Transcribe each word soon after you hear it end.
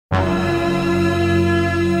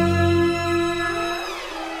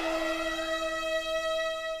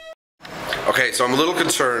Okay, so I'm a little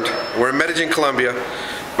concerned. We're in Medellin, Colombia.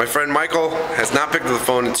 My friend Michael has not picked up the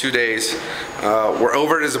phone in 2 days. We're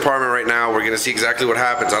over at his apartment right now. We're gonna see exactly what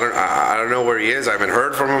happens. I don't know where he is. I haven't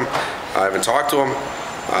heard from him. I haven't talked to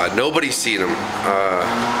him. Nobody's seen him.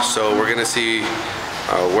 So we're gonna see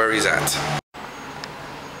where he's at.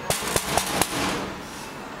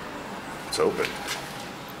 It's open.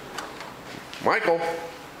 Michael,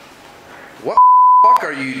 what the fuck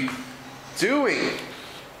are you doing?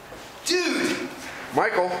 Dude!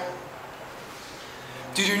 Michael.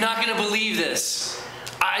 Dude, you're not gonna believe this.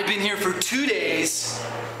 I've been here for 2 days.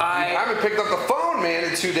 I haven't picked up the phone, man,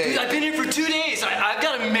 in 2 days. Dude, I've been here for 2 days. I've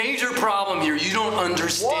got a major problem here. You don't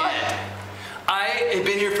understand. What? I have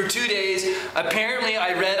been here for 2 days. Apparently,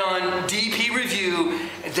 I read on DP Review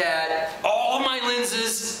that all my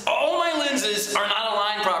lenses are not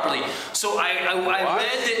aligned properly. So I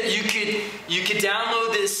read that you could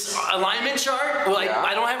download this alignment chart. Well, yeah.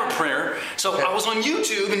 I don't have a printer. So I was on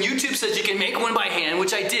YouTube, and YouTube says you can make one by hand,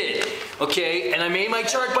 which I did. Okay, and I made my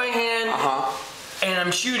chart by hand. And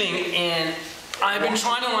I'm shooting, and I've been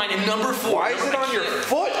trying to line in number 4. Why is it on your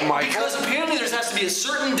foot, Michael? Because apparently there has to be a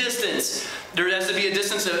certain distance. There has to be a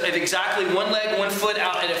distance of exactly 1 leg, 1 foot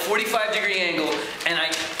out at a 45-degree angle, and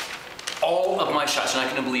all of my shots, you're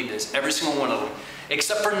not going to believe this, every single one of them,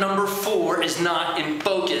 except for number 4 is not in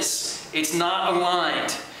focus. It's not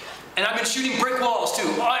aligned. And I've been shooting brick walls too.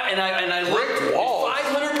 And I brick walls?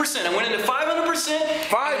 500%. I went into 500%.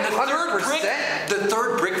 500%? The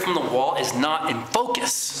third brick from the wall is not in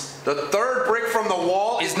focus. The third brick from the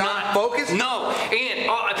wall is not in focus? No. And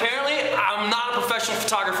apparently, I'm not a professional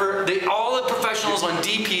photographer. All the professionals on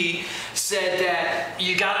DP said that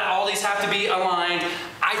all these have to be aligned.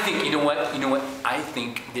 I think, you know what? I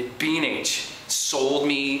think that B&H sold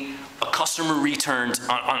me a customer returns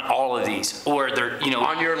on all of these, or they're,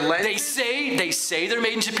 on your lens. They say they're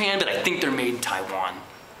made in Japan, but I think they're made in Taiwan.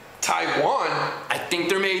 Taiwan? I think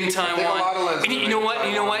they're made in Taiwan. I think a lot of lenses and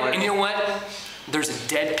you know what? There's a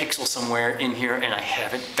dead pixel somewhere in here, and I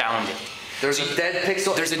haven't found it. There's a dead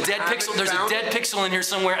pixel. There's a dead pixel. There's a dead pixel in here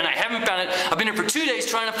somewhere, and I haven't found it. I've been here for 2 days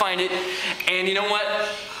trying to find it, and you know what?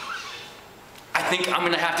 I think I'm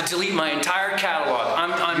gonna have to delete my entire catalog.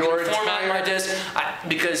 I'm gonna format my disc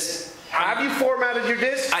because. Have you formatted your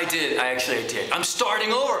disc? I did. I did. I'm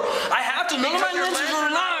starting over. I have to. None of my lenses are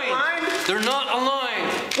aligned. They're not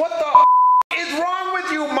aligned. What the is wrong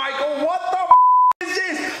with you, Michael? What the is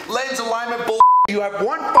this? Lens alignment bull. You have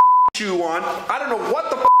one shoe on. I don't know what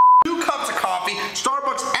the 2 cups of coffee,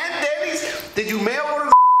 Starbucks and Denny's. Did you mail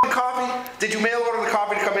order the coffee? Did you mail order the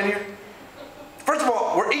coffee to come in here? First of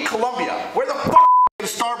all, we're in Colombia. Where the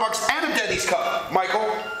is a Starbucks and a Denny's cup,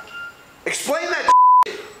 Michael? Explain that.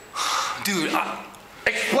 Dude,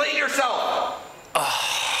 explain yourself.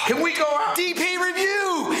 Can we go out? DP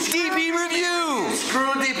Review! DP Review!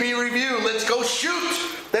 Screw DP Review. Let's go shoot.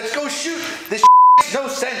 Let's go shoot. This makes no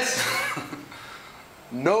sense.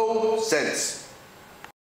 No sense.